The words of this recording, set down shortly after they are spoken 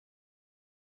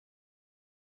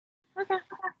Okay.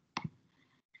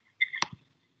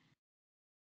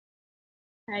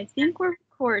 I think we're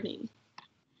recording.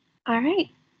 All right.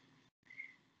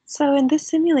 So in this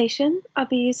simulation, I'll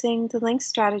be using the LINK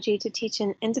strategy to teach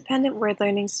an independent word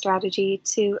learning strategy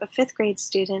to a 5th grade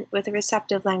student with a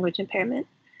receptive language impairment.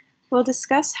 We'll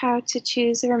discuss how to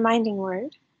choose a reminding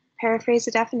word, paraphrase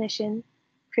a definition,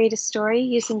 create a story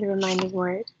using the reminding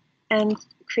word, and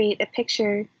create a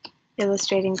picture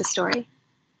illustrating the story.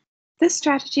 This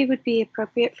strategy would be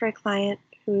appropriate for a client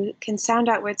who can sound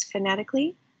out words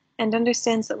phonetically and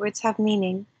understands that words have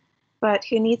meaning, but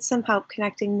who needs some help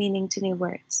connecting meaning to new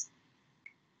words.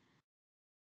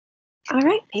 All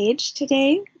right, Paige,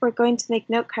 today we're going to make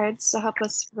note cards to help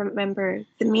us remember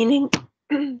the meaning,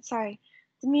 the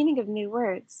meaning of new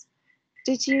words.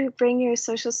 Did you bring your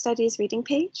social studies reading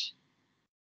page?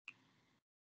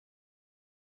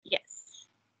 Yes.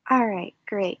 All right,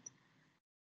 great.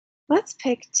 Let's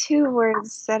pick 2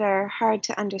 words that are hard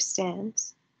to understand.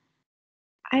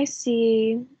 I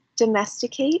see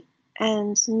domesticate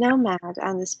and nomad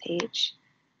on this page.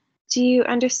 Do you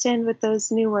understand what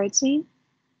those new words mean?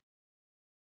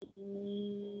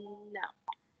 No.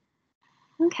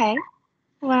 Okay.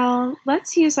 Well,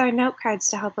 let's use our note cards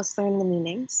to help us learn the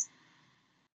meanings.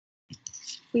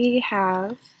 We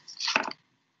have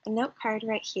a note card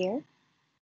right here,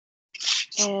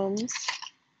 and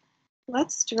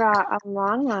let's draw a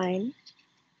long line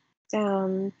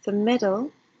down the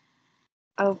middle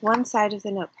of one side of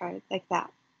the note card, like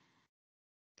that.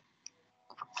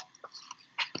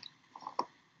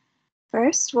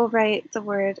 First, we'll write the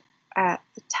word at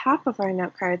the top of our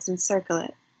note cards and circle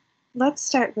it. Let's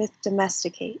start with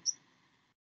domesticate.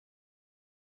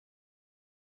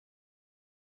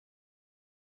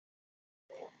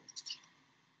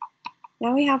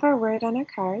 Now we have our word on our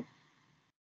card.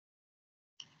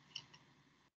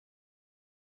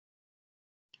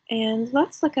 And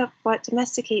let's look up what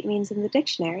domesticate means in the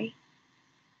dictionary.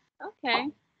 Okay.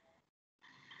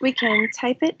 We can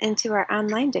type it into our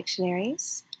online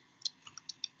dictionaries.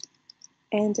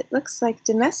 And it looks like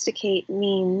domesticate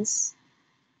means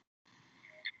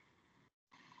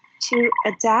to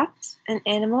adapt an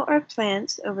animal or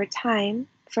plant over time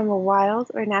from a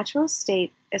wild or natural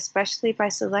state, especially by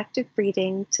selective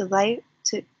breeding, to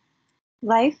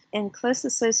life in close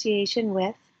association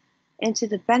with and to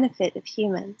the benefit of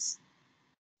humans.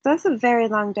 That's a very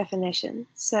long definition.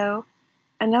 So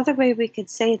another way we could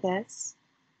say this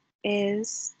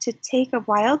is to take a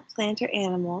wild plant or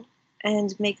animal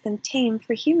and make them tame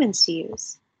for humans to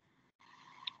use.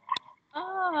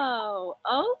 Oh,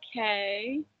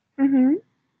 okay. Mm-hmm.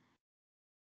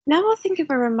 Now we'll think of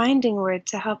a reminding word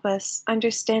to help us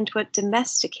understand what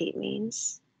domesticate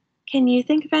means. Can you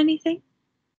think of anything?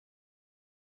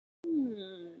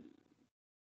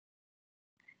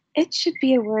 It should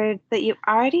be a word that you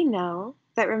already know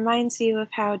that reminds you of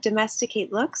how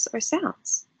domesticate looks or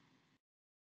sounds.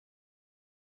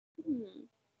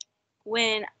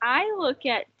 When I look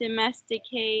at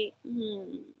domesticate,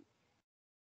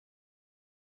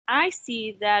 I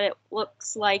see that it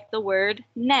looks like the word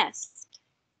nest.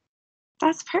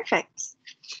 That's perfect.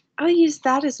 I'll use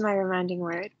that as my reminding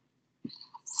word.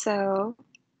 So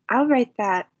I'll write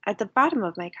that at the bottom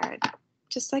of my card,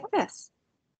 just like this.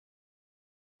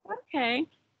 Okay.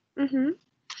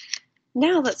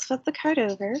 Now let's flip the card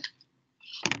over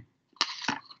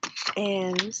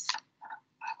and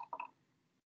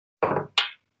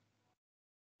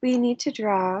we need to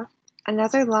draw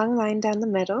another long line down the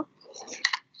middle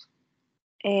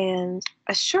and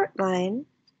a short line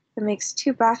that makes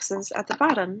 2 boxes at the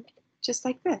bottom, just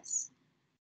like this.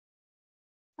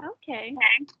 Okay.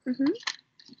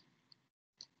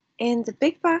 In the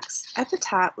big box at the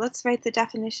top, let's write the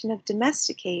definition of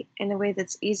domesticate in a way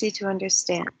that's easy to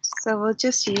understand. So we'll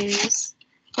just use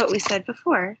what we said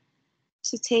before,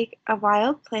 to take a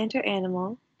wild plant or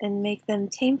animal and make them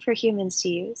tame for humans to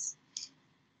use.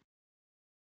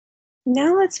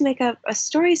 Now let's make up a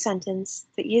story sentence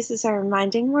that uses our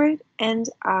reminding word and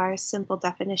our simple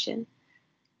definition.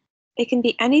 It can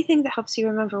be anything that helps you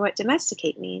remember what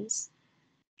domesticate means.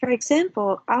 For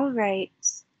example, I'll write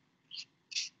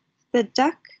the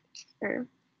duck,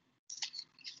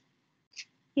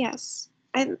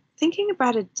 I'm thinking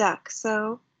about a duck,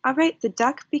 so I'll write the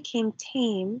duck became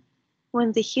tame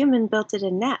when the human built it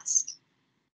a nest,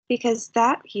 because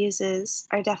that uses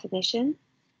our definition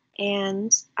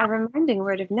and our reminding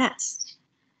word of nest.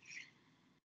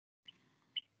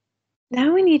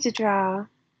 Now we need to draw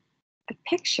a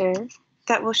picture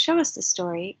that will show us the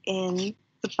story in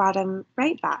the bottom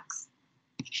right box.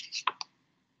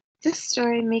 This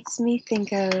story makes me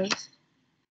think of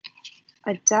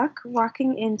a duck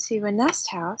walking into a nest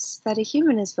house that a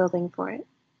human is building for it.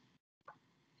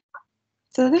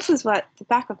 So this is what the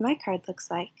back of my card looks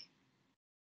like.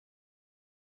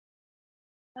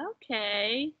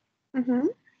 Okay.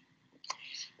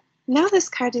 Now this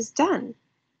card is done.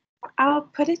 I'll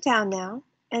put it down now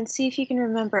and see if you can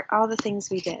remember all the things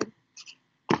we did.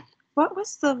 What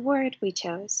was the word we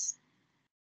chose?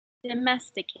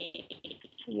 Domesticate.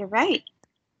 You're right.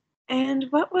 And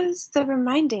what was the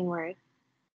reminding word?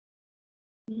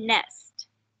 Nest.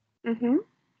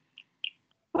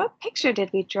 What picture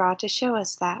did we draw to show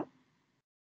us that?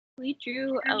 We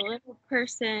drew a little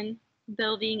person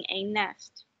building a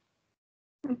nest.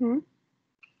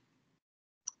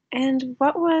 And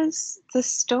what was the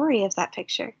story of that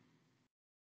picture?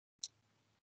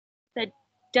 The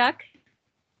duck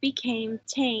became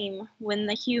tame when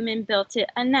the human built it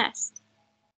a nest.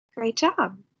 Great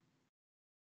job.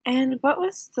 And what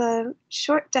was the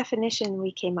short definition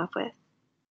we came up with?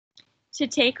 To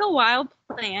take a wild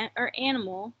plant or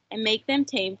animal and make them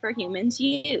tame for humans'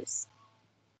 use.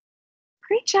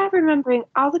 Great job remembering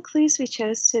all the clues we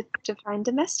chose to define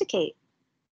domesticate.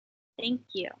 Thank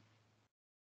you.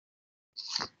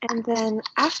 And then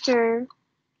after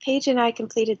Paige and I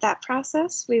completed that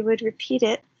process, we would repeat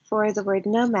it for the word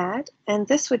nomad, and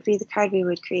this would be the card we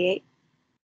would create.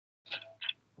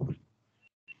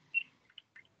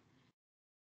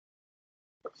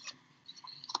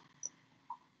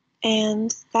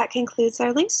 And that concludes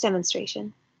our links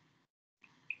demonstration.